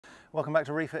Welcome back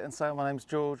to Refit and Sail. My name's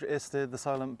George Isted, the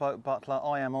Solent Boat Butler.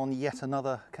 I am on yet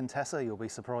another Contessa. You'll be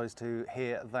surprised to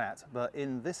hear that. But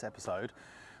in this episode,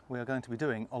 we are going to be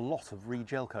doing a lot of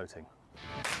re-gelcoating.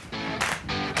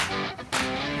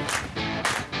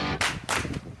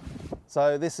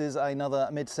 So this is another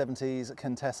mid-70s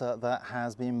Contessa that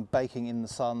has been baking in the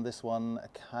sun. This one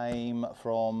came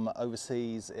from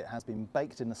overseas. It has been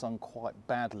baked in the sun quite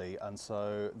badly, and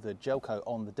so the gel coat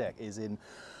on the deck is in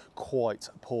quite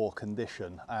poor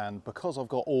condition. And because I've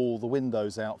got all the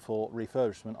windows out for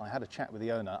refurbishment, I had a chat with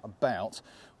the owner about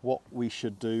what we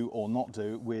should do or not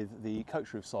do with the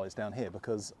coach roof sides down here,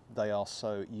 because they are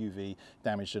so UV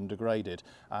damaged and degraded.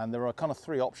 And there are kind of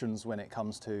three options when it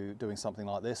comes to doing something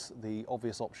like this. The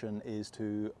obvious option is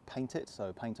to paint it,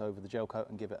 so paint over the gel coat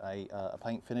and give it a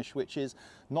paint finish, which is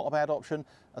not a bad option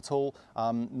at all.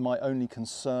 My only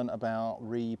concern about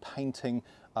repainting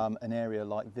an area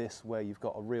like this, where you've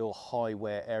got a real high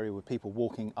wear area with people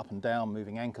walking up and down,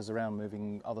 moving anchors around,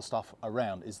 moving other stuff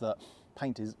around, is that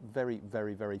paint is very,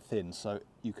 very, very thin, so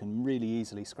you can really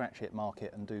easily scratch it, mark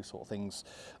it and do sort of things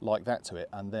like that to it,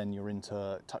 and then you're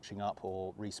into touching up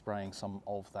or respraying some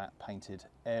of that painted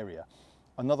area.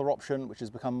 Another option, which has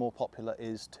become more popular,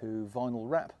 is to vinyl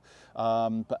wrap,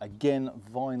 but again,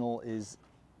 vinyl is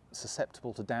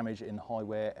susceptible to damage in high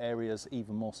wear areas,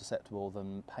 even more susceptible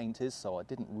than paint is, so I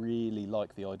didn't really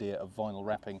like the idea of vinyl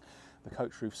wrapping the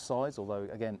coach roof sides, although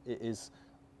again it is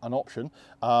an option.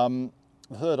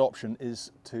 The third option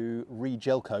is to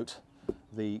re-gelcoat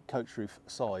the coach roof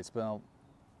sides. Well,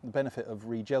 the benefit of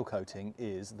re-gelcoating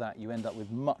is that you end up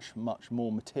with much more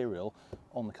material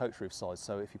on the coach roof sides.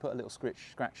 So if you put a little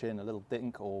scratch in, a little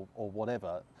dink or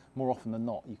whatever, more often than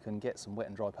not you can get some wet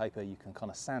and dry paper, you can kind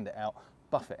of sand it out,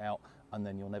 buff it out, and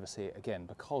then you'll never see it again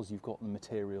because you've got the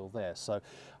material there. So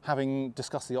having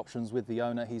discussed the options with the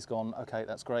owner, he's gone, okay,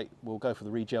 that's great, we'll go for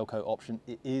the re-gelcoat option.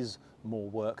 It is more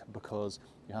work because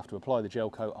you have to apply the gel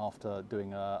coat after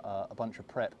doing a bunch of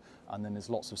prep, and then there's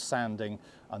lots of sanding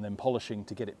and then polishing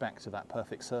to get it back to that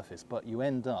perfect surface, but you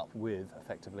end up with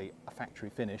effectively a factory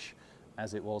finish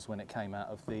as it was when it came out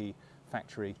of the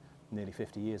factory nearly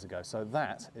 50 years ago. So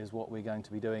that is what we're going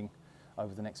to be doing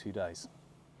over the next few days.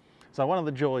 So one of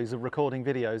the joys of recording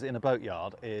videos in a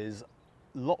boatyard is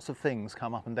lots of things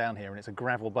come up and down here, and it's a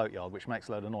gravel boatyard which makes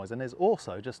a load of noise. And there's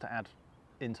also, just to add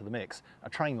into the mix, a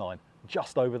train line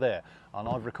just over there. And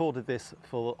I've recorded this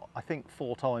for I think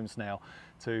 4 times now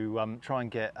to try and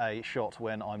get a shot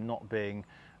when I'm not being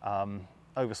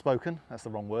overspoken, that's the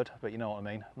wrong word, but you know what I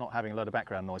mean, not having a load of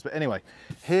background noise. But anyway,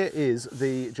 here is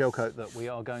the gel coat that we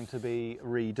are going to be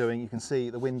redoing. You can see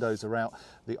the windows are out,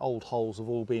 the old holes have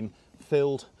all been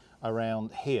filled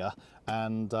around here,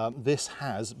 and this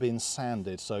has been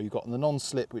sanded. So you've got the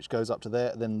non-slip which goes up to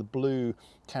there, then the blue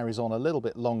carries on a little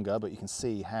bit longer, but you can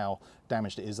see how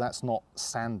damaged it is. That's not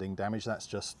sanding damage, that's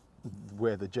just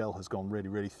where the gel has gone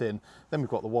really thin. Then we've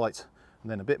got the white,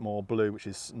 and then a bit more blue, which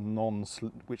isn't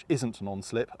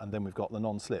non-slip, and then we've got the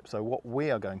non-slip. So what we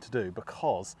are going to do,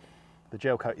 because the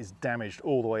gel coat is damaged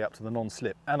all the way up to the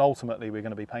non-slip, and ultimately we're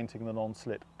going to be painting the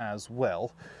non-slip as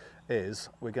well, is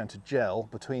we're going to gel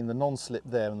between the non-slip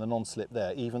there and the non-slip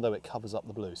there, even though it covers up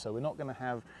the blue. So we're not going to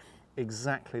have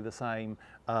exactly the same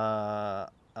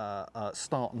start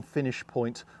and finish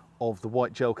point of the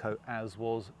white gel coat as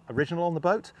was original on the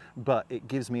boat, but it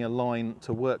gives me a line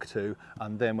to work to,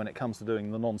 and then when it comes to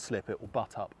doing the non-slip it will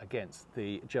butt up against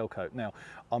the gel coat. Now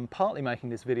I'm partly making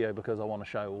this video because I want to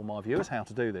show all my viewers how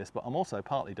to do this, but I'm also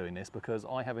partly doing this because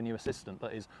I have a new assistant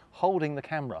that is holding the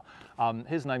camera.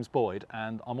 His name's Boyd,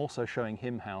 and I'm also showing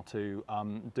him how to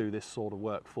do this sort of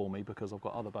work for me because I've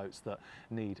got other boats that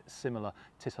need similar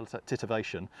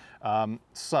titivation.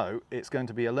 So it's going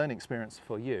to be a learning experience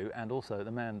for you and also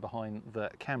the man behind the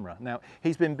camera. Now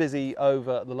he's been busy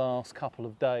over the last couple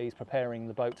of days preparing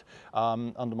the boat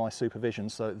under my supervision,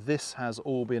 so this has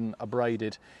all been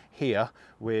abraded here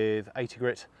with 80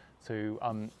 grit to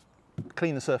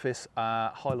clean the surface,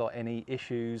 highlight any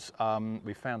issues.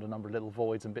 We've found a number of little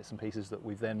voids and bits and pieces that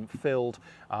we've then filled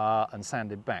and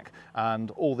sanded back,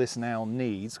 and all this now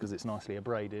needs, because it's nicely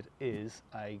abraded, is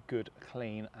a good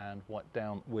clean and wipe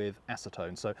down with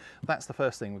acetone. So that's the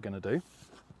first thing we're going to do.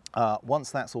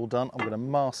 Once that's all done, I'm going to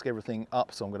mask everything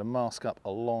up, so I'm going to mask up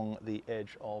along the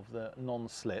edge of the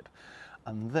non-slip,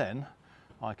 and then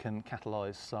I can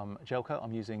catalyse some gel coat.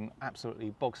 I'm using absolutely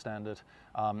bog standard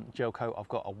gel coat. I've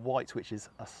got a white which is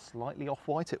a slightly off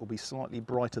white. It will be slightly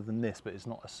brighter than this, but it's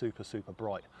not a super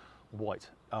bright white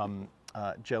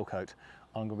gel coat.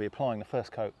 I'm going to be applying the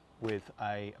first coat with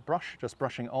a brush, just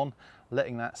brushing on,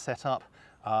 letting that set up,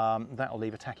 That'll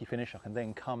leave a tacky finish. I can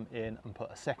then come in and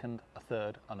put a second, a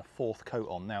third and a fourth coat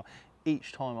on. Now,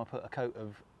 each time I put a coat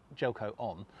of gel coat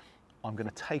on, I'm going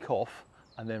to take off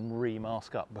and then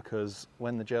re-mask up, because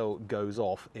when the gel goes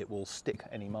off, it will stick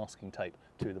any masking tape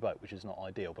to the boat, which is not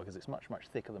ideal because it's much, much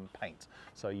thicker than paint.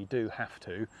 So you do have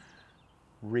to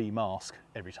re-mask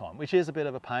every time, which is a bit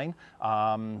of a pain,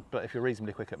 but if you're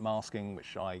reasonably quick at masking,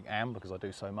 which I am because I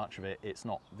do so much of it, it's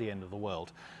not the end of the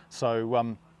world.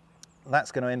 So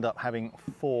that's going to end up having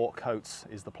 4 coats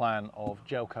is the plan of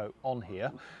gel coat on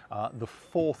here. The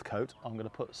 4th coat, I'm going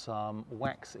to put some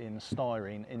wax in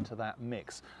styrene into that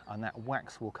mix, and that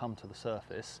wax will come to the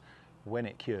surface when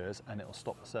it cures, and it will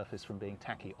stop the surface from being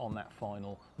tacky on that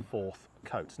final 4th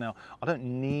coat. Now, I don't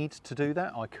need to do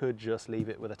that. I could just leave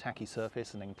it with a tacky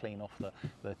surface and then clean off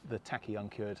the tacky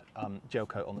uncured gel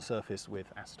coat on the surface with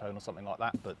acetone or something like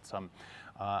that, but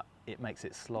it makes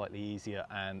it slightly easier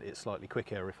and it's slightly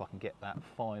quicker if I can get that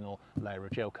final layer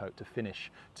of gel coat to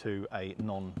finish to a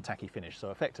non-tacky finish.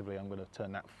 So effectively I'm going to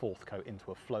turn that 4th coat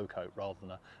into a flow coat rather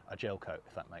than a gel coat,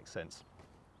 if that makes sense.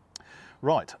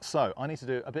 Right, so I need to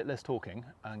do a bit less talking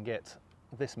and get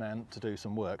this man to do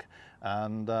some work,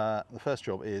 and the first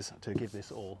job is to give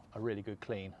this all a really good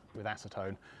clean with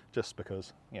acetone, just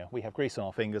because, you know, we have grease on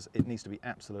our fingers, it needs to be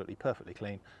absolutely perfectly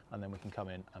clean, and then we can come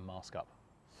in and mask up.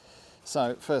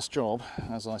 So first job,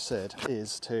 as I said,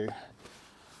 is to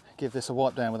give this a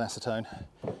wipe down with acetone.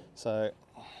 So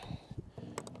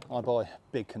I buy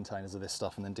big containers of this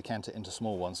stuff and then decant it into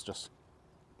small ones just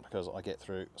because I get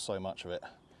through so much of it.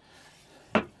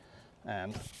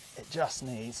 And it just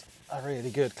needs a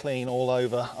really good clean all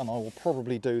over, and I will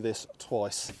probably do this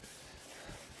twice.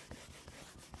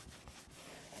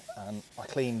 And I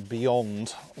clean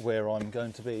beyond where I'm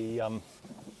going to be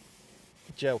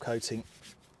gel coating,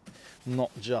 not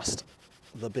just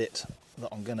the bit that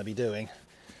I'm going to be doing.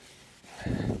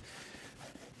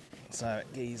 So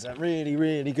it gives a really,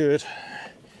 really good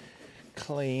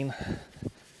clean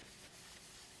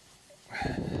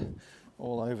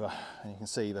all over, and you can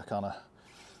see the kind of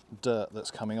dirt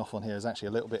that's coming off on here is actually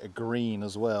a little bit of green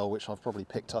as well, which I've probably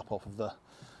picked up off of the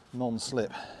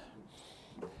non-slip.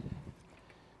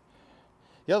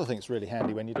 The other thing that's really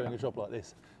handy when you're doing a job like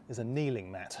this is a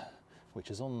kneeling mat,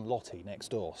 which is on Lottie next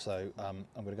door, so I'm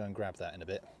going to go and grab that in a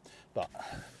bit. But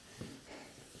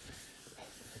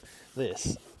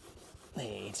this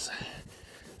needs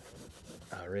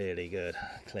a really good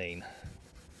clean.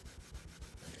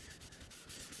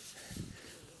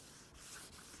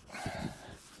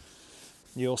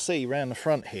 You'll see round the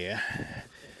front here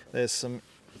there's some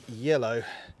yellow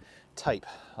tape,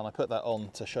 and I put that on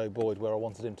to show Boyd where I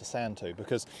wanted him to sand to,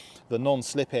 because the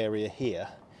non-slip area here,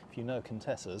 if you know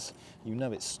Contessas, you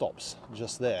know it stops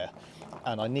just there,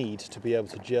 and I need to be able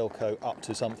to gel coat up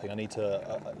to something. I need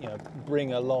to you know,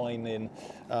 bring a line in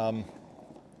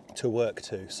to work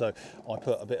to, so I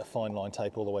put a bit of fine line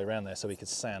tape all the way around there so we could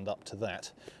sand up to that.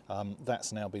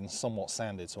 That's now been somewhat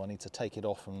sanded, so I need to take it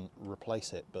off and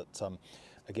replace it, but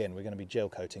again, we're going to be gel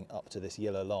coating up to this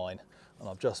yellow line, and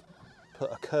I've just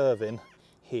put a curve in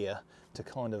here to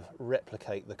kind of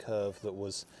replicate the curve that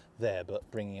was there, but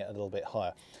bringing it a little bit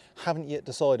higher. Haven't yet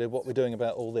decided what we're doing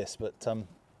about all this, but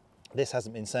this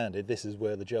hasn't been sanded. This is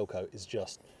where the gel coat is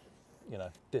just, you know,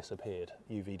 disappeared,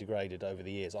 UV degraded over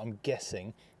the years. I'm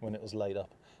guessing when it was laid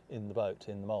up in the boat,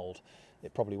 in the mould,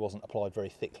 it probably wasn't applied very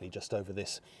thickly just over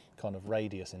this kind of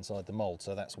radius inside the mould,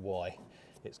 so that's why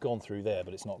it's gone through there,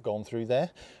 but it's not gone through there.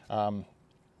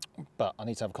 But I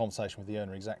need to have a conversation with the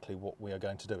owner exactly what we are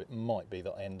going to do. It might be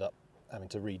that I end up having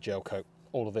to re-gel coat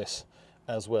all of this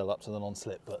as well up to the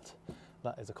non-slip, but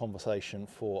that is a conversation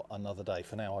for another day.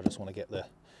 For now, I just want to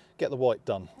get the white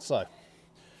done. So,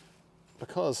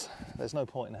 because there's no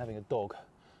point in having a dog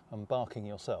and barking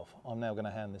yourself, I'm now going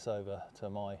to hand this over to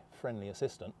my friendly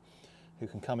assistant, who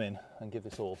can come in and give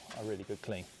this all a really good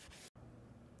clean.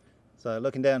 So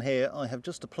looking down here, I have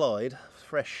just applied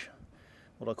fresh,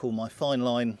 what I call my fine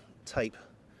line tape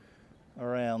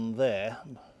around there.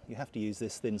 You have to use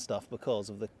this thin stuff because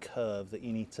of the curve that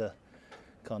you need to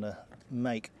kind of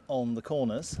make on the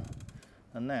corners.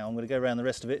 And now I'm going to go around the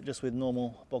rest of it just with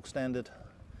normal bog standard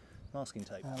masking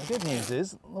tape. Now, the good news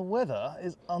is the weather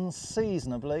is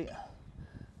unseasonably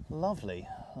lovely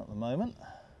at the moment.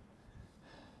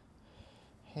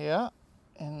 Here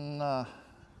in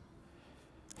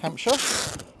Hampshire,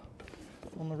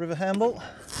 on the River Hamble,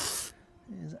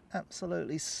 it is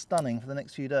absolutely stunning for the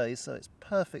next few days, so it's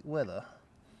perfect weather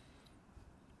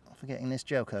for getting this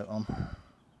gel coat on.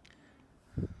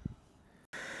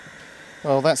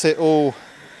 Well, that's it all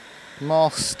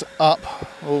masked up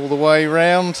all the way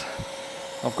round.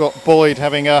 I've got Boyd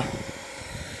having a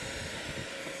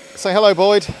Say hello,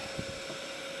 Boyd.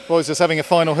 Boyd's just having a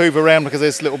final hoover around because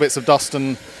there's little bits of dust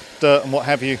and dirt and what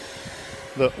have you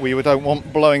that we don't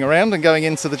want blowing around and going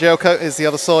into the gel coat. Is the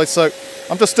other side. So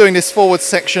I'm just doing this forward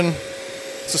section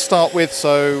to start with.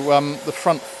 So the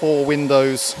front 4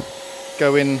 windows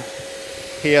go in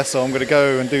here, so I'm going to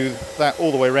go and do that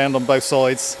all the way around on both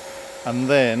sides, and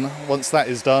then once that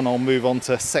is done I'll move on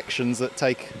to sections that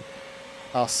take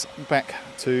us back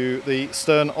to the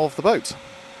stern of the boat.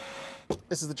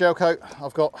 This is the gel coat.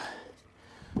 I've got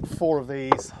 4 of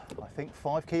these, I think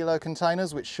 5 kilo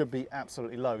containers, which should be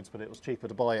absolutely loads, but it was cheaper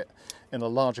to buy it in a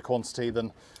larger quantity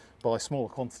than buy smaller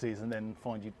quantities and then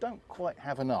find you don't quite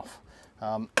have enough.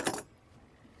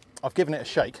 I've given it a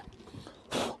shake,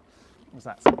 because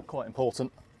that's quite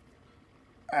important,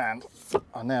 and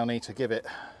I now need to give it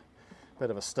a bit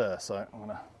of a stir. So I'm going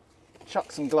to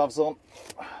chuck some gloves on.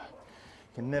 You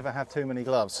can never have too many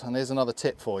gloves. And here's another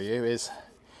tip for you, is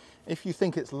if you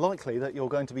think it's likely that you're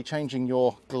going to be changing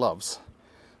your gloves,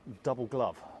 double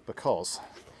glove, because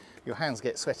your hands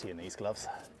get sweaty in these gloves,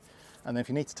 and then if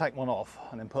you need to take one off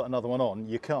and then put another one on,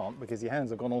 you can't because your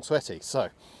hands have gone all sweaty. So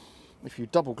if you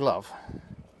double glove,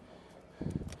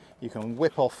 you can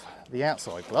whip off the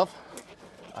outside glove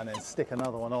and then stick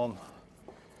another one on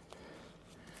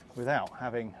without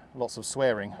having lots of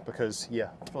swearing, because your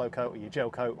flow coat or your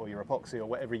gel coat or your epoxy or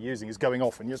whatever you're using is going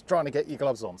off and you're just trying to get your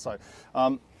gloves on. So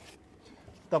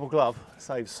double glove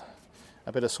saves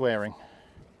a bit of swearing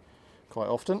quite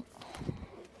often.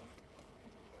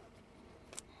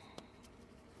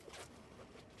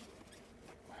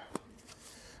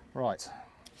 Right,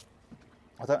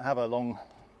 I don't have a long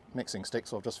mixing stick,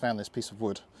 so I've just found this piece of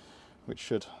wood which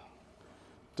should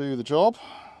do the job.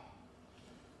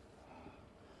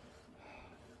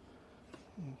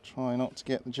 Try not to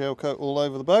get the gel coat all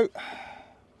over the boat.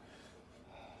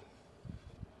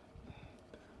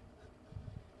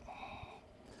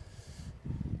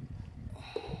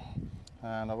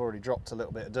 And I've already dropped a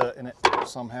little bit of dirt in it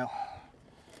somehow,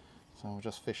 so we'll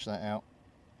just fish that out.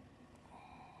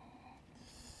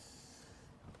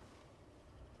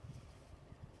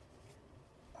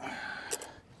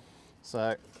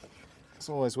 So it's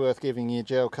always worth giving your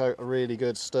gel coat a really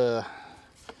good stir,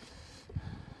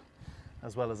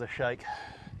 as well as a shake,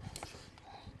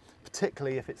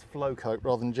 particularly if it's flow coat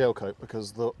rather than gel coat,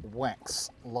 because the wax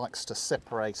likes to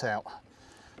separate out,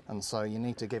 and so you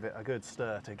need to give it a good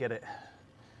stir to get it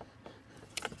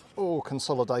all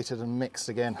consolidated and mixed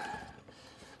again.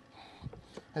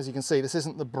 As you can see, this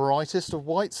isn't the brightest of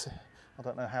whites. I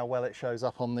don't know how well it shows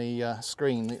up on the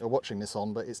screen that you're watching this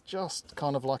on, but it's just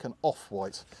kind of like an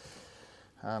off-white.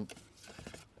 The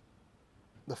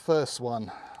first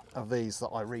one of these that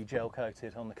I re-gel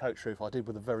coated on the coach roof I did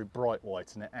with a very bright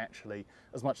white, and it actually,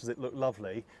 as much as it looked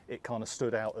lovely, it kind of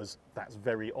stood out as that's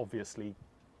very obviously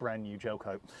brand new gel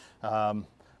coat.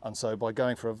 And so by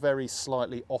going for a very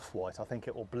slightly off-white, I think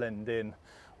it will blend in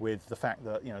with the fact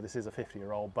that, you know, this is a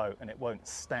 50-year-old boat and it won't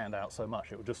stand out so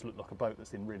much. It will just look like a boat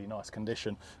that's in really nice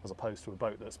condition as opposed to a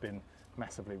boat that's been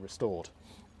massively restored.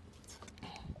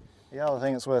 The other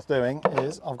thing that's worth doing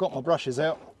is I've got my brushes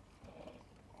out.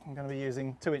 I'm going to be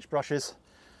using 2-inch brushes,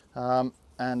 and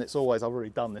it's always, I've already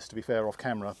done this to be fair off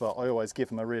camera, but I always give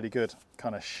them a really good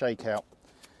kind of shake out.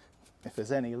 If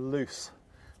there's any loose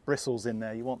bristles in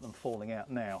there, you want them falling out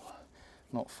now,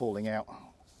 not falling out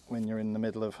when you're in the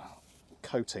middle of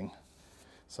coating.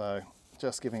 So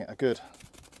just giving it a good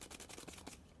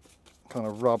kind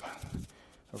of rub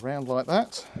around like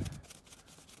that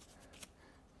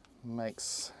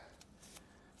makes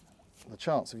the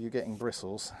chance of you getting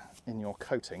bristles in your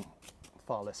coating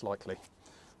far less likely.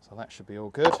 So that should be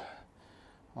all good.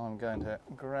 I'm going to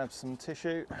grab some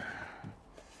tissue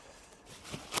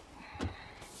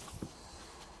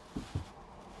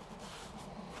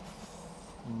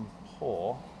and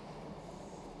pour.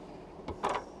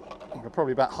 I'm going to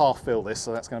probably about half fill this,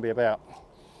 so that's going to be about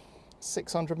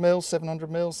 600 mils,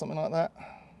 700 mils, something like that.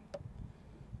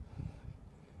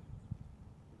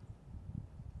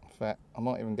 In fact, I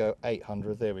might even go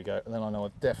 800, there we go, and then I know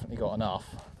I've definitely got enough.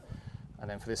 And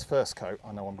then for this first coat,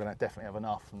 I know I'm going to definitely have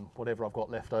enough, and whatever I've got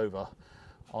left over,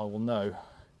 I will know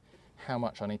how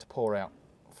much I need to pour out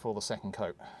for the second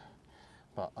coat.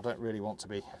 But I don't really want to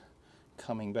be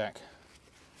coming back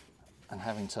and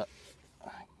having to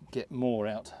get more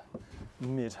out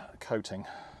mid-coating.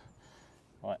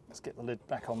 Right, let's get the lid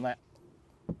back on that,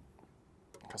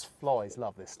 because flies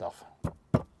love this stuff.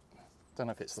 Don't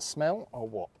know if it's the smell or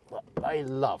what, but they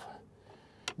love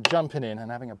jumping in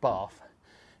and having a bath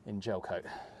in gel coat.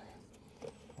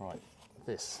 Right,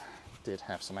 this did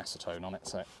have some acetone on it,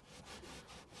 so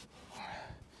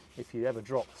if you ever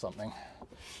drop something,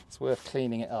 it's worth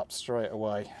cleaning it up straight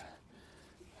away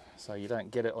so you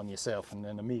don't get it on yourself and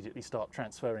then immediately start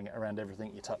transferring it around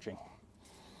everything you're touching.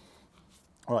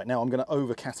 All right, now I'm going to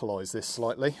over catalyse this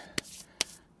slightly.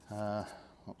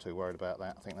 Not too worried about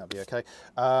that, I think that'll be okay.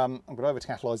 I'm going to over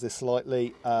catalyse this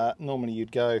slightly. Normally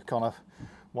you'd go kind of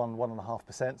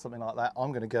 1–1.5%, something like that.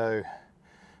 I'm going to go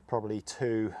probably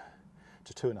 2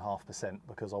 to 2.5%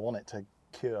 because I want it to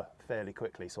cure fairly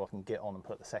quickly so I can get on and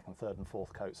put the second, third and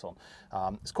fourth coats on.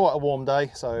 It's quite a warm day,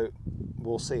 so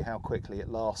we'll see how quickly it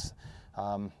lasts.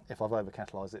 If I've over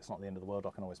catalysed it, it's not the end of the world. I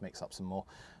can always mix up some more.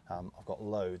 I've got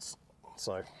loads,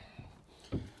 so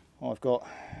I've got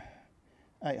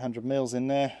 800 mils in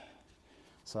there,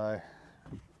 so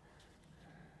if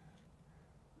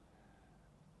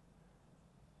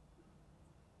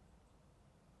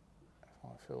I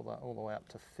fill that all the way up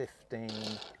to 15,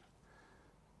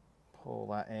 pour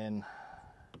that in,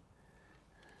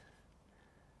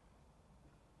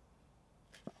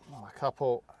 another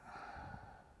couple,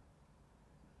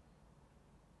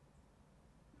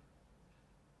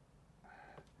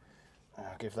 I'll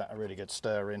give that a really good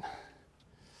stir in.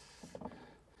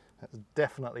 It's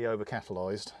definitely over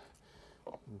catalysed,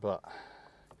 but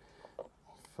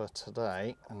for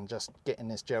today and just getting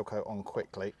this gel coat on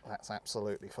quickly, that's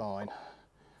absolutely fine.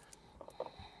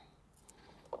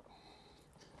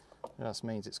 Just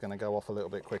means it's going to go off a little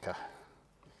bit quicker.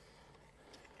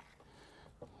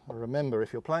 Remember,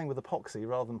 if you're playing with epoxy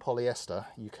rather than polyester,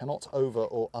 you cannot over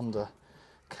or under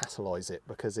catalyse it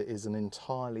because it is an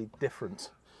entirely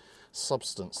different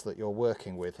substance that you're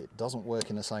working with. It doesn't work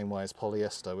in the same way as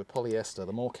polyester. With polyester,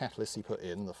 the more catalyst you put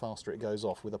in, the faster it goes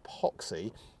off. With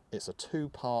epoxy, it's a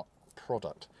two-part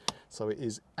product, so it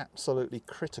is absolutely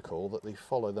critical that they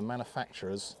follow the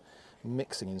manufacturer's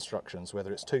mixing instructions,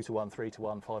 whether it's 2 to 1, 3 to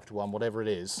 1, 5 to 1, whatever it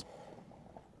is,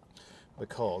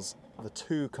 because the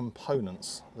two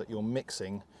components that you're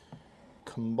mixing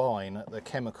combine at the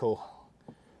chemical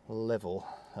level,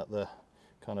 at the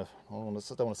kind of, I don't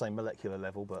want to say molecular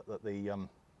level, but at the,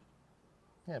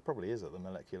 yeah, it probably is at the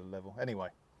molecular level. Anyway,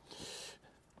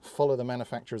 follow the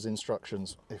manufacturer's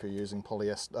instructions if you're using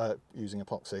polyester, using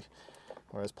epoxy,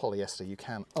 whereas polyester you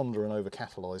can under and over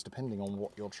catalyse depending on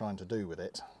what you're trying to do with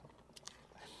it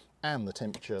and the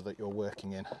temperature that you're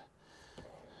working in.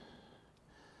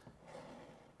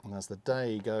 And as the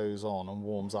day goes on and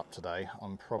warms up today,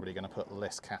 I'm probably going to put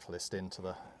less catalyst into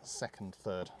the second,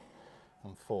 third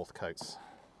and fourth coats.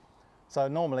 So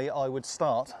normally I would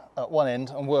start at one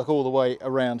end and work all the way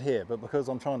around here, but because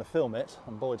I'm trying to film it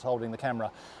and Boyd's holding the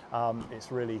camera,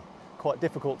 it's really quite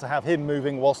difficult to have him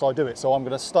moving whilst I do it. So I'm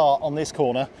going to start on this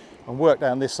corner and work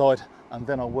down this side, and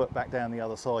then I'll work back down the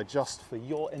other side just for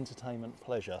your entertainment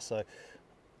pleasure. So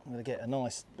I'm going to get a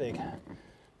nice big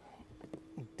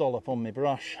dollop on my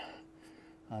brush,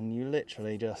 and you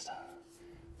literally just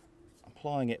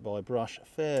applying it by brush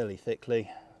fairly thickly.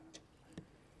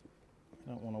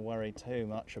 Don't want to worry too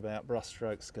much about brush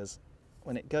strokes because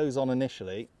when it goes on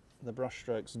initially, the brush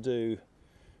strokes do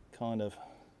kind of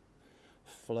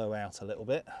flow out a little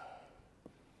bit.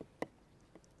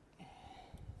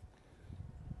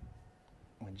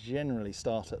 I generally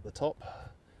start at the top,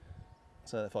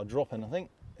 so if I drop anything,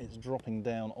 it's dropping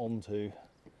down onto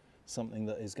something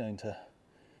that is going to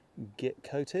get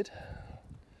coated.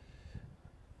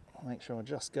 Make sure I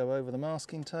just go over the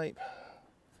masking tape.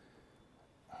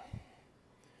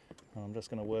 I'm just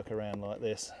going to work around like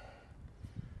this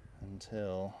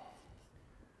until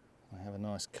I have a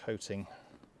nice coating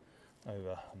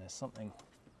over, and there's something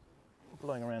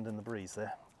blowing around in the breeze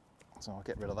there, so I'll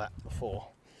get rid of that before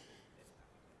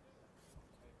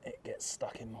it gets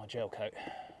stuck in my gel coat.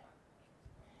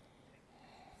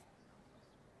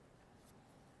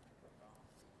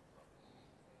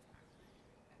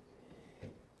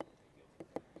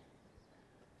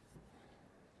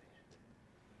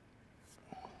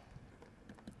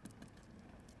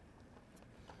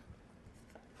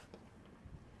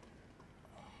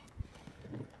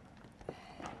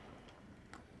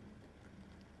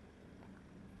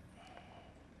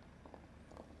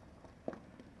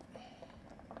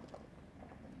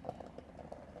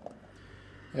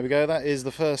 There we go, that is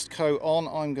the first coat on.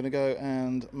 I'm going to go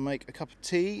and make a cup of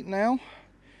tea now.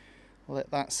 Let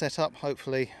that set up.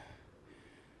 Hopefully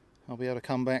I'll be able to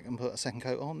come back and put a second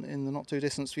coat on in the not too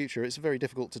distant future. It's very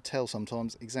difficult to tell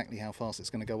sometimes exactly how fast it's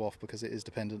going to go off because it is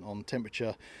dependent on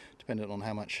temperature, dependent on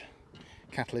how much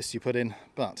catalyst you put in,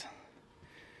 but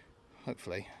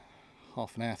hopefully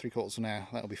half an hour, 3/4 of an hour,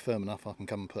 that'll be firm enough. I can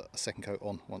come and put a second coat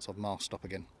on once I've masked up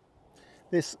again.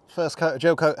 This first coat of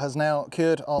gel coat has now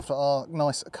cured after our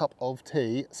nice cup of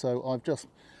tea, so I've just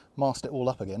masked it all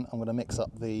up again, I'm going to mix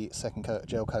up the second coat of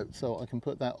gel coat so I can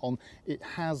put that on. It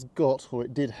has got, or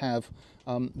it did have,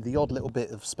 the odd little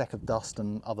bit of speck of dust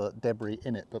and other debris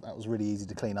in it, but that was really easy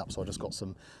to clean up, so I just got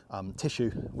some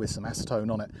tissue with some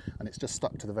acetone on it, and it's just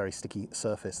stuck to the very sticky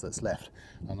surface that's left,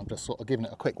 and I'm just sort of giving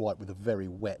it a quick wipe with a very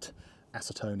wet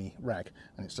acetone rag,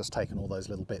 and it's just taken all those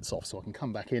little bits off, so I can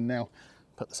come back in now,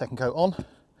 put the second coat on,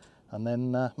 and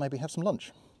then maybe have some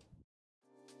lunch.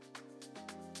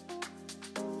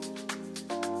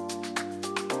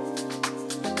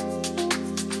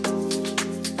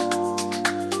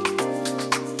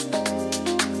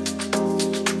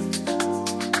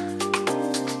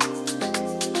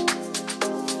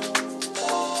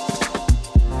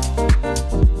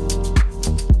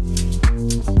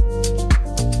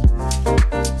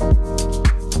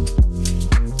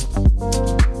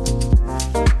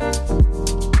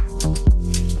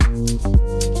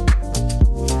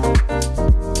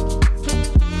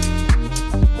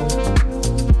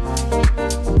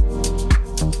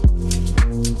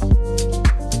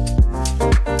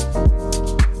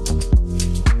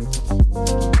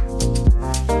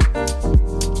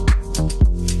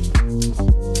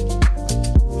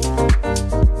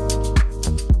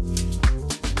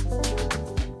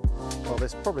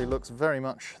 Probably looks very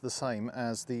much the same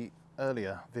as the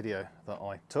earlier video that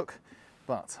I took,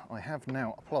 but I have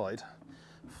now applied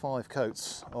 5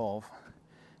 coats of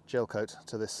gel coat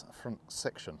to this front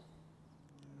section.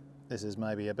 This is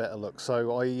maybe a better look.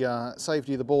 So I saved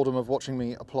you the boredom of watching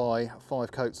me apply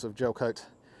 5 coats of gel coat,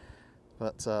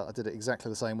 but I did it exactly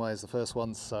the same way as the first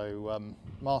one. So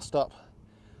masked up,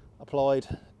 applied,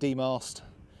 demasked,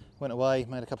 went away,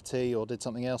 made a cup of tea or did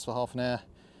something else for half an hour,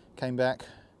 came back,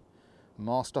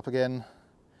 masked up again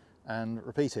and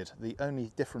repeated. The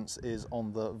only difference is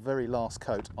on the very last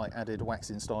coat I added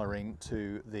waxing styrene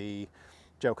to the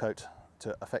gel coat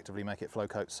to effectively make it flow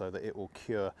coat so that it will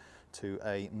cure to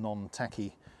a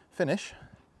non-tacky finish.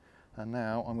 And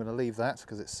now I'm going to leave that,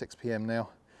 because it's 6 PM now,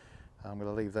 I'm going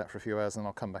to leave that for a few hours and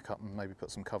I'll come back up and maybe put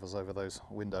some covers over those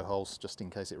window holes just in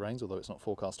case it rains, although it's not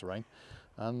forecast to rain,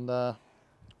 and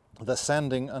the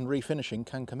sanding and refinishing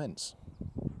can commence.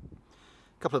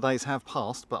 A couple of days have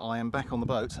passed, but I am back on the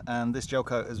boat and this gel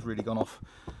coat has really gone off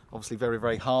obviously very,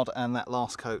 very hard, and that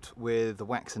last coat with the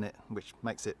wax in it, which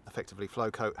makes it effectively flow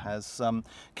coat, has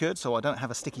cured, so I don't have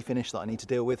a sticky finish that I need to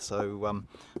deal with. So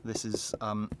this is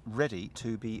ready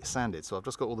to be sanded. So I've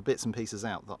just got all the bits and pieces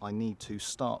out that I need to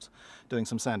start doing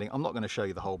some sanding. I'm not going to show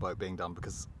you the whole boat being done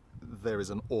because there is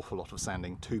an awful lot of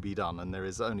sanding to be done and there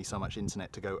is only so much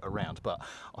internet to go around, but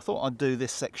I thought I'd do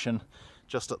this section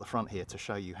just at the front here to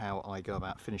show you how I go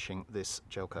about finishing this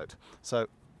gel coat. So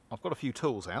I've got a few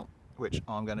tools out which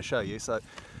I'm going to show you. So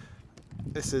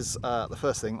this is the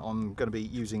first thing I'm going to be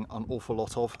using an awful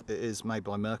lot of. It is made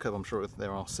by Merco. I'm sure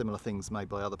there are similar things made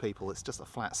by other people. It's just a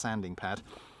flat sanding pad,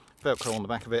 Velcro on the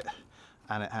back of it,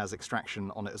 and it has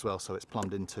extraction on it as well, so it's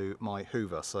plumbed into my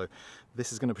hoover. So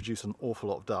this is going to produce an awful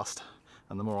lot of dust,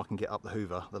 and the more I can get up the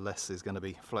hoover, the less is going to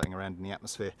be floating around in the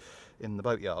atmosphere in the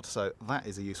boatyard. So that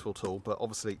is a useful tool, but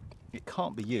obviously it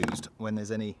can't be used when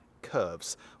there's any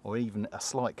curves or even a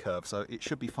slight curve, so it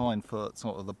should be fine for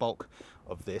sort of the bulk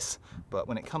of this. But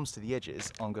when it comes to the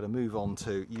edges, I'm going to move on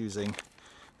to using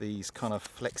these kind of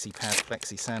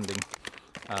flexi sanding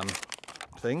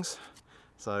things.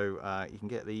 So you can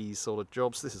get these sort of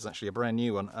jobs. This is actually a brand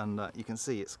new one, and you can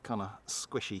see it's kind of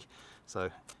squishy.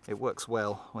 So it works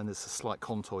well when there's a slight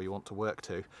contour you want to work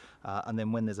to, and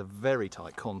then when there's a very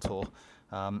tight contour,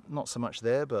 not so much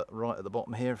there, but right at the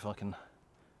bottom here, if I can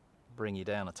bring you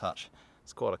down a touch,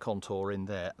 it's quite a contour in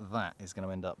there. That is going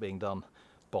to end up being done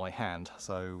by hand.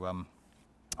 So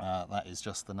that is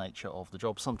just the nature of the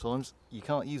job. Sometimes you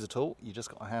can't use a tool, you just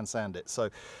got to hand sand it. So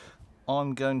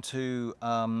I'm going to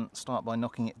start by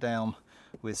knocking it down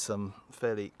with some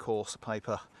fairly coarse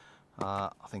paper. I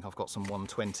think I've got some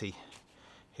 120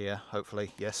 here,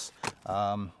 hopefully, yes.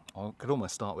 I could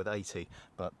almost start with 80,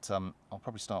 but I'll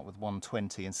probably start with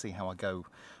 120 and see how I go.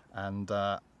 And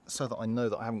so that I know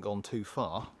that I haven't gone too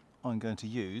far, I'm going to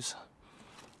use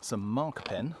some marker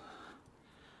pen,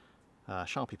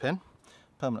 Sharpie pen,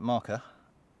 permanent marker,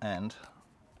 and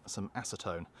some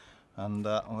acetone. And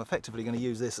I'm effectively going to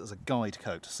use this as a guide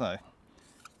coat. So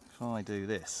if I do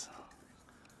this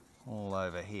all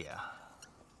over here,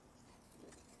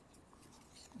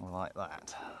 like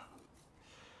that,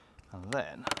 and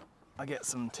then I get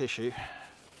some tissue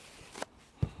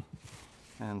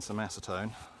and some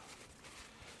acetone.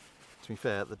 To be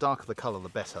fair, the darker the colour the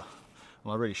better,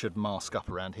 and I really should mask up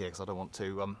around here because I don't want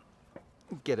to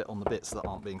get it on the bits that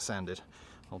aren't being sanded.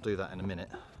 I'll do that in a minute,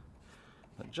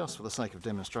 but just for the sake of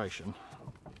demonstration,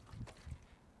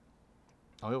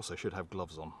 I also should have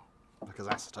gloves on because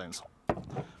acetone's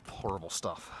horrible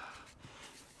stuff.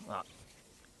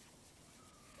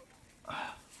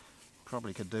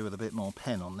 Probably could do with a bit more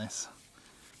pen on this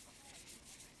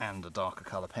and a darker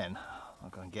colour pen. I'll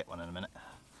go and get one in a minute.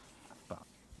 But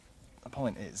the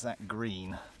point is that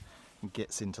green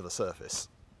gets into the surface.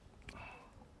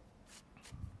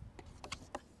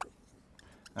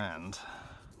 And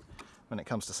when it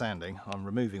comes to sanding, I'm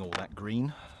removing all that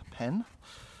green pen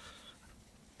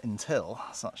until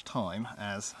such time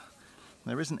as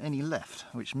there isn't any left,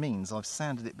 which means I've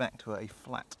sanded it back to a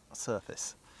flat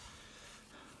surface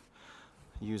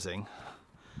using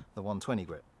the 120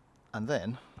 grit. And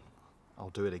then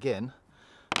I'll do it again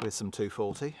with some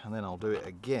 240, and then I'll do it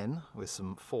again with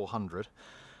some 400,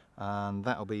 and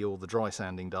that'll be all the dry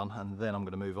sanding done. And then I'm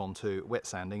going to move on to wet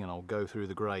sanding, and I'll go through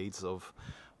the grades of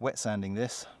wet sanding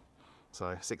this,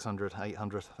 so 600,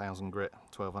 800, 1000 grit,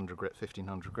 1200 grit,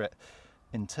 1500 grit,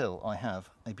 until I have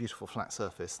a beautiful flat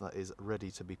surface that is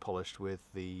ready to be polished with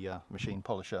the machine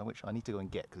polisher, which I need to go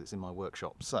and get because it's in my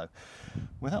workshop. So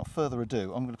without further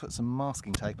ado, I'm going to put some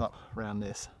masking tape up around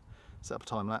this, set up a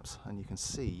time lapse, and you can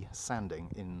see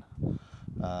sanding in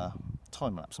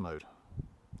time lapse mode,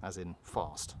 as in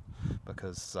fast,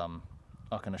 because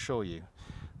I can assure you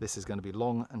this is going to be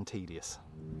long and tedious.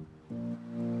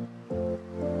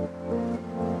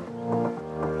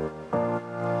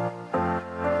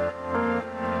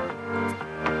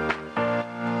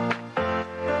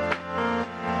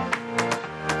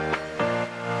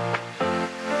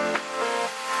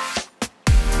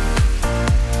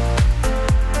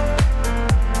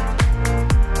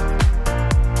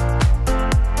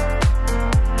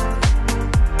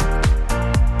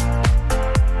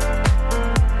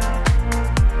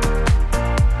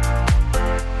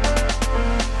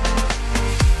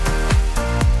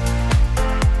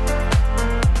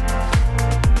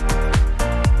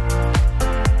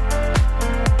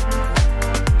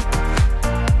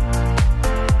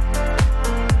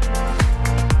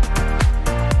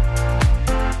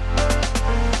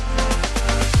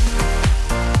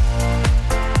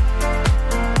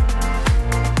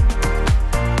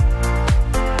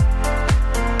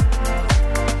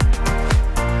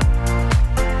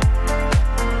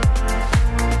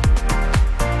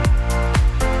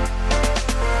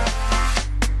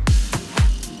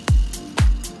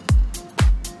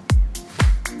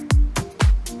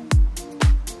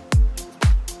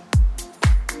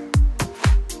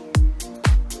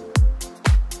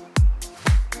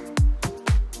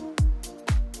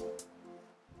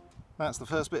 That's the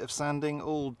first bit of sanding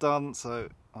all done, so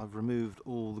I've removed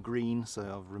all the green,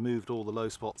 so I've removed all the low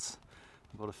spots.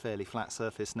 I've got a fairly flat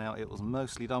surface now. It was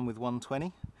mostly done with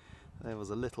 120. There was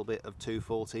a little bit of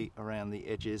 240 around the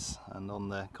edges and on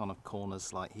the kind of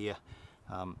corners like here,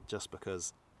 just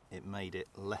because it made it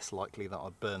less likely that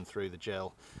I'd burn through the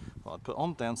gel that I'd put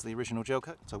on down to the original gel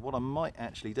coat. So what I might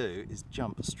actually do is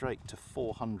jump straight to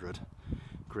 400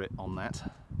 grit on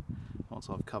that once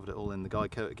I've covered it all in the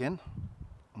guide coat again,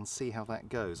 and see how that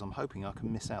goes. I'm hoping I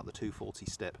can miss out the 240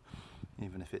 step,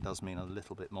 even if it does mean a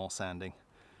little bit more sanding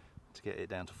to get it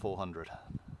down to 400.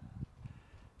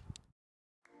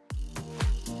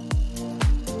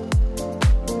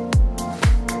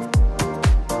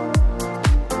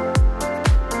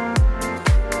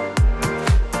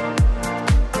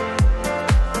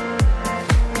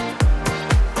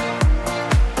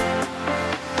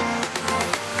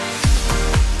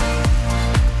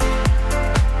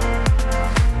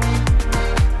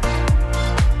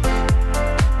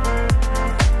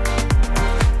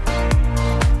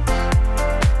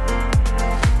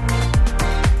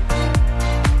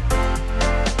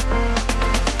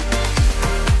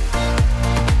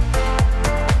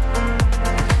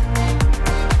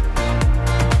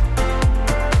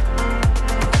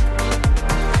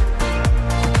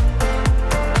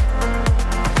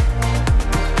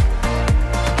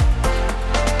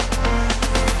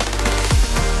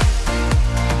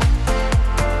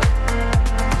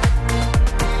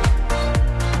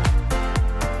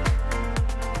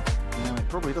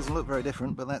 Doesn't look very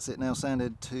different, but that's it now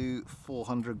sanded to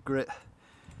 400 grit.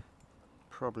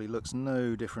 Probably looks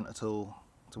no different at all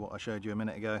to what I showed you a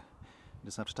minute ago. You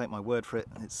just have to take my word for it.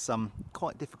 It's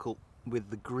quite difficult with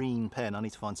the green pen. I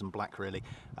need to find some black really,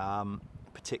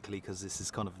 particularly because this is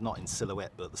kind of not in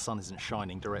silhouette, but the sun isn't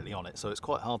shining directly on it, so it's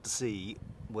quite hard to see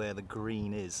where the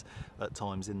green is at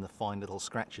times in the fine little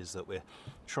scratches that we're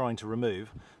trying to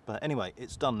remove. But anyway,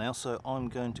 it's done now, so I'm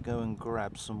going to go and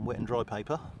grab some wet and dry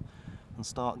paper and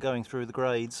start going through the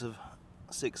grades of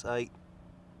 6, 8,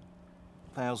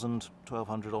 1000,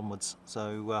 1200 onwards.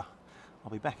 So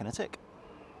I'll be back in a tick.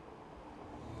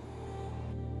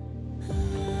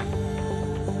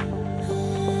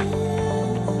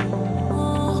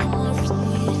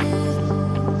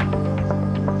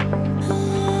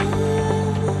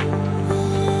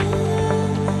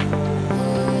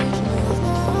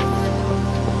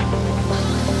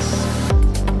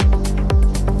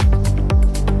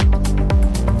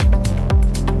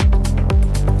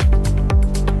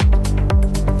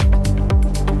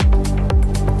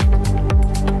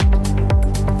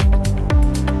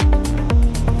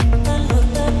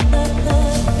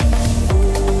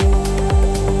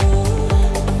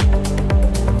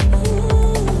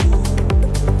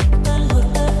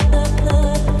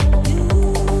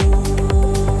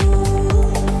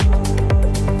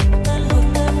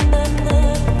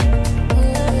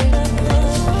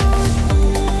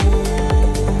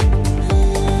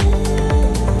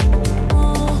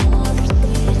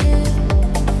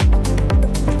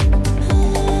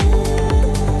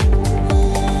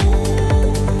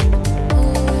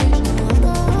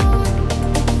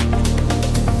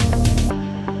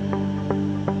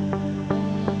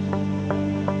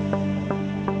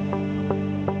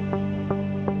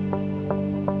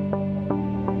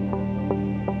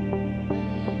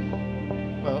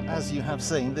 have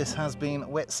seen, this has been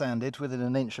wet sanded within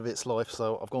an inch of its life,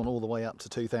 so I've gone all the way up to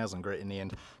 2000 grit in the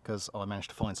end because I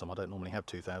managed to find some. I don't normally have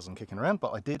 2000 kicking around,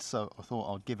 but I did, so I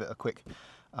thought I'd give it a quick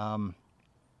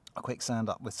sand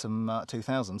up with some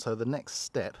 2000. So the next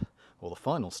step, or the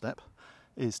final step,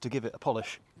 is to give it a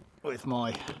polish with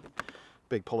my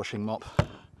big polishing mop,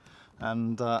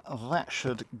 and that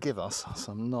should give us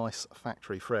some nice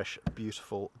factory fresh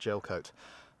beautiful gel coat,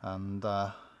 and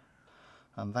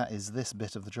that is this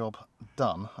bit of the job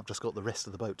done. I've just got the rest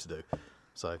of the boat to do,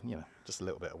 so you know, just a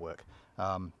little bit of work,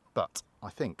 but I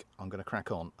think I'm going to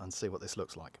crack on and see what this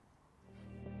looks like.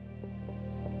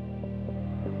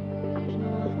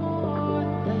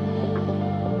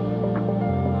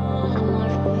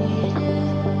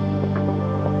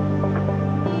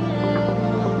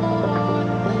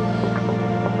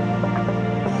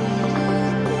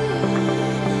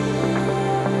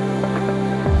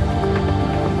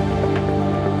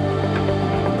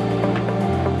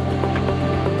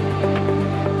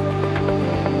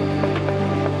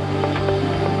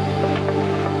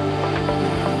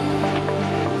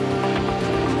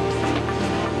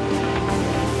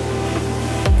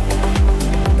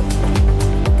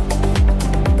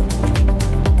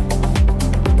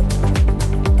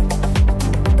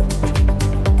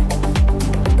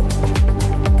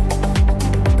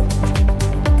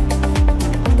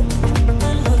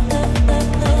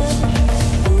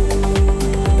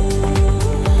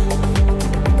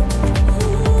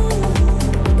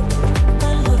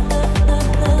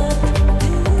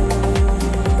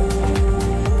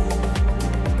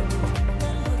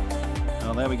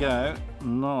 Go,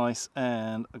 nice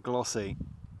and glossy,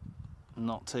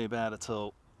 not too bad at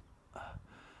all.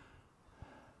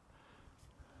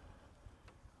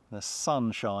 The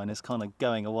sunshine is kind of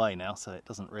going away now, so it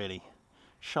doesn't really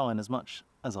shine as much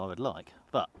as I would like,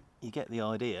 but you get the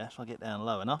idea. If I get down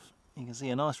low enough, you can see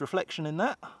a nice reflection in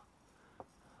that.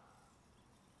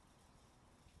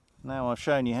 Now I've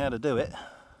shown you how to do it,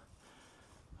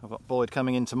 I've got Boyd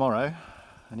coming in tomorrow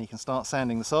and he can start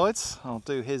sanding the sides. I'll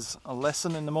do his a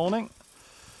lesson in the morning,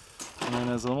 and then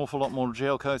there's an awful lot more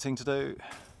gel coating to do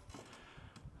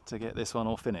to get this one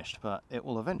all finished, but it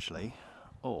will eventually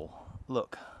all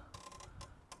look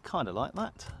kind of like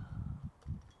that.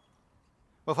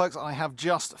 Well folks, I have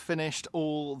just finished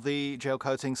all the gel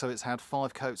coating, so it's had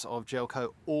 5 coats of gel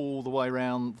coat all the way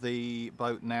around the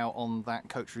boat now on that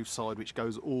coach roof side, which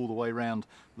goes all the way around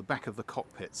the back of the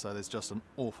cockpit, so there's just an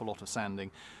awful lot of sanding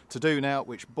to do now,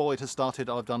 which Boyd has started.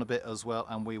 I've done a bit as well,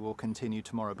 and we will continue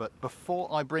tomorrow. But before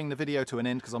I bring the video to an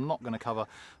end, because I'm not going to cover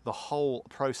the whole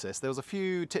process, there was a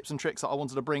few tips and tricks that I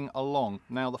wanted to bring along.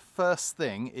 Now the first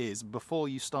thing is, before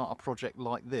you start a project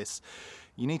like this,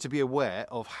 you need to be aware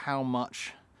of how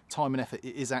much time and effort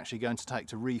it is actually going to take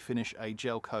to refinish a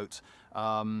gel coat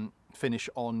finish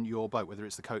on your boat, whether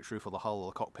it's the coach roof or the hull or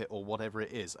the cockpit or whatever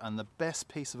it is. And the best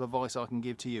piece of advice I can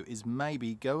give to you is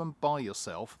maybe go and buy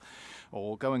yourself,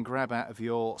 or go and grab out of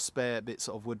your spare bits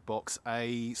of wood box,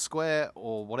 a square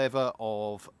or whatever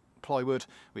of plywood,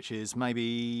 which is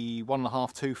maybe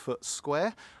 1.5 to 2 foot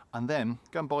square, and then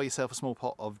go and buy yourself a small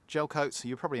pot of gel coat. So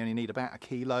you probably only need about 1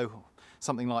 kilo,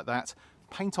 something like that.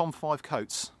 Paint on 5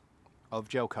 coats of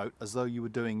gel coat as though you were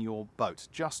doing your boat,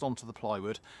 just onto the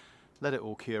plywood, let it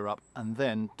all cure up, and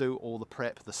then do all the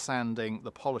prep, the sanding,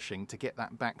 the polishing to get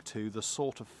that back to the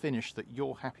sort of finish that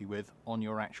you're happy with on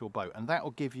your actual boat. And that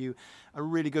will give you a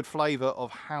really good flavour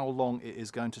of how long it is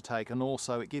going to take, and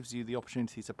also it gives you the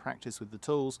opportunity to practice with the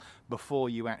tools before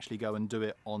you actually go and do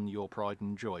it on your pride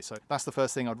and joy. So that's the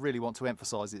first thing I'd really want to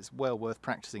emphasise. It's well worth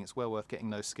practicing, it's well worth getting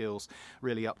those skills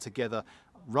really up together.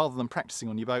 Rather than practicing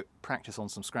on your boat, practice on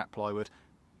some scrap plywood.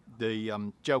 The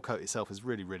gel coat itself is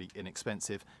really, really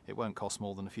inexpensive. It won't cost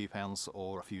more than a few pounds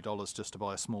or a few dollars just to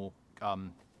buy a small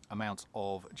amount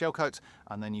of gel coat,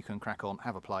 and then you can crack on,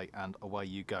 have a play, and away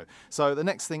you go. So the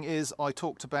next thing is, I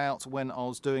talked about when I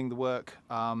was doing the work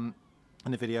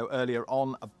in the video earlier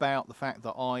on about the fact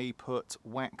that I put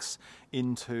wax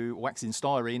in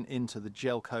styrene into the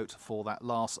gel coat for that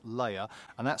last layer,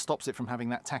 and that stops it from having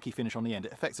that tacky finish on the end.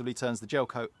 It effectively turns the gel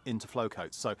coat into flow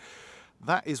coat. So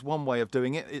that is one way of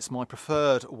doing it. It's my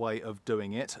preferred way of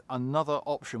doing it. Another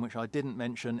option, which I didn't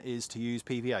mention, is to use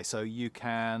PVA. So you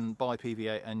can buy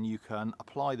PVA and you can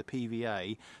apply the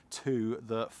PVA to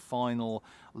the final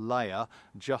layer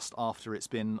just after it's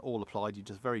been all applied. You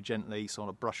just very gently sort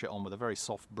of brush it on with a very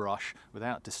soft brush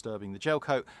without disturbing the gel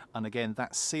coat, and again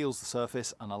that seals the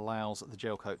surface and allows the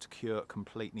gel coat to cure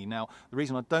completely. Now the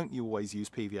reason I don't always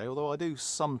use PVA, although I do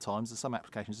sometimes in some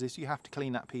applications, is you have to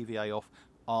clean that PVA off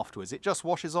afterwards. It just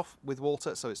washes off with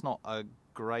water, so it's not a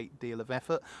great deal of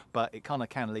effort, but it kind of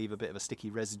can leave a bit of a sticky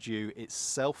residue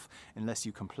itself unless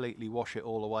you completely wash it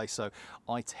all away. So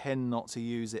I tend not to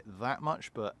use it that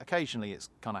much, but occasionally it's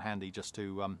kind of handy just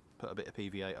to put a bit of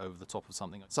PVA over the top of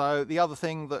something. So the other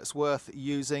thing that's worth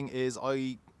using is,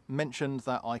 I mentioned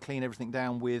that I clean everything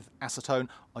down with acetone.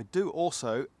 I do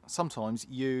also sometimes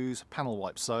use panel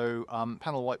wipe. So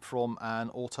panel wipe from an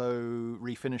auto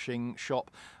refinishing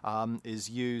shop is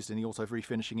used in the auto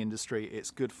refinishing industry.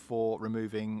 It's good for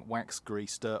removing wax,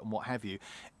 grease, dirt and what have you.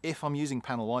 If I'm using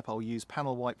panel wipe, I'll use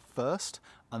panel wipe first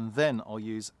and then I'll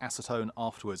use acetone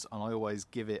afterwards, and I always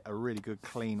give it a really good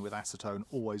clean with acetone,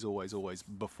 always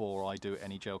before I do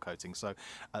any gel coating. So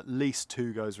at least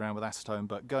 2 goes around with acetone,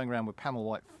 but going around with panel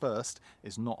wipe first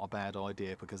is not a bad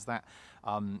idea, because that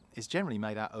is generally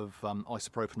made out of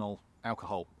isopropanol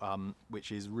alcohol,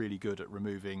 which is really good at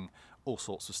removing all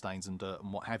sorts of stains and dirt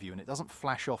and what have you, and it doesn't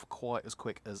flash off quite as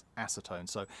quick as acetone,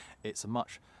 so it's a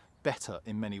much better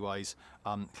in many ways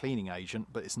cleaning agent,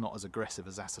 but it's not as aggressive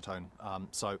as acetone.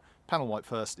 So panel wipe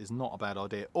first is not a bad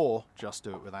idea, or just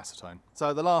do it with acetone.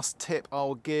 So the last tip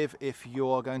I'll give, if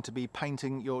you're going to be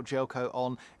painting your gel coat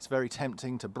on, it's very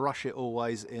tempting to brush it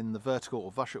always in the vertical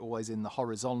or brush it always in the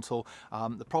horizontal.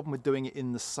 The problem with doing it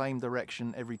in the same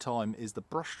direction every time is the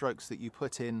brush strokes that you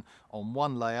put in on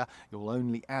one layer you'll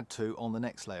only add to on the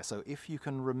next layer. So if you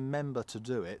can remember to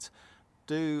do it,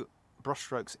 do brush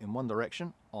strokes in one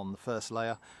direction on the first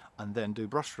layer, and then do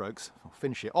brush strokes, or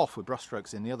finish it off with brush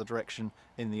strokes in the other direction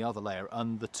in the other layer,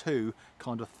 and the two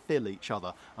kind of fill each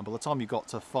other, and by the time you got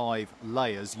to 5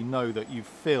 layers you know that you've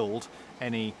filled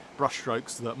any brush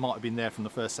strokes that might have been there from the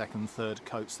first, second, third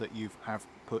coats that you have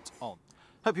put on.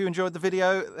 Hope you enjoyed the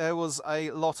video. There was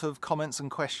a lot of comments and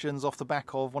questions off the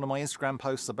back of one of my Instagram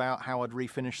posts about how I'd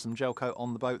refinish some gel coat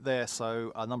on the boat there,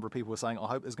 so a number of people were saying, I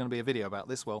hope there's going to be a video about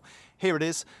this. Well, here it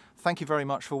is. Thank you very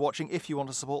much for watching. If you want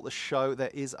to support the show,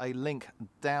 there is a link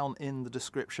down in the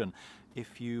description.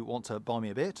 If you want to buy me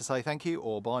a beer to say thank you,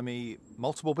 or buy me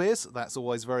multiple beers, that's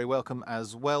always very welcome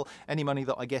as well. Any money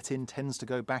that I get in tends to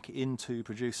go back into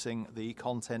producing the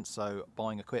content, so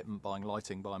buying equipment, buying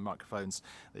lighting, buying microphones,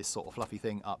 this sort of fluffy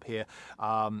thing up here.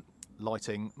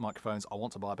 Lighting, microphones. I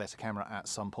want to buy a better camera at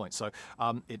some point. So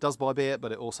it does buy beer,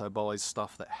 but it also buys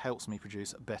stuff that helps me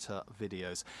produce better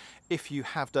videos. If you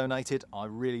have donated, I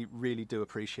really do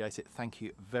appreciate it. Thank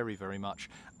you very much,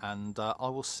 and I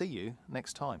will see you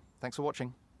next time. Thanks for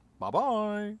watching. Bye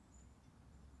bye.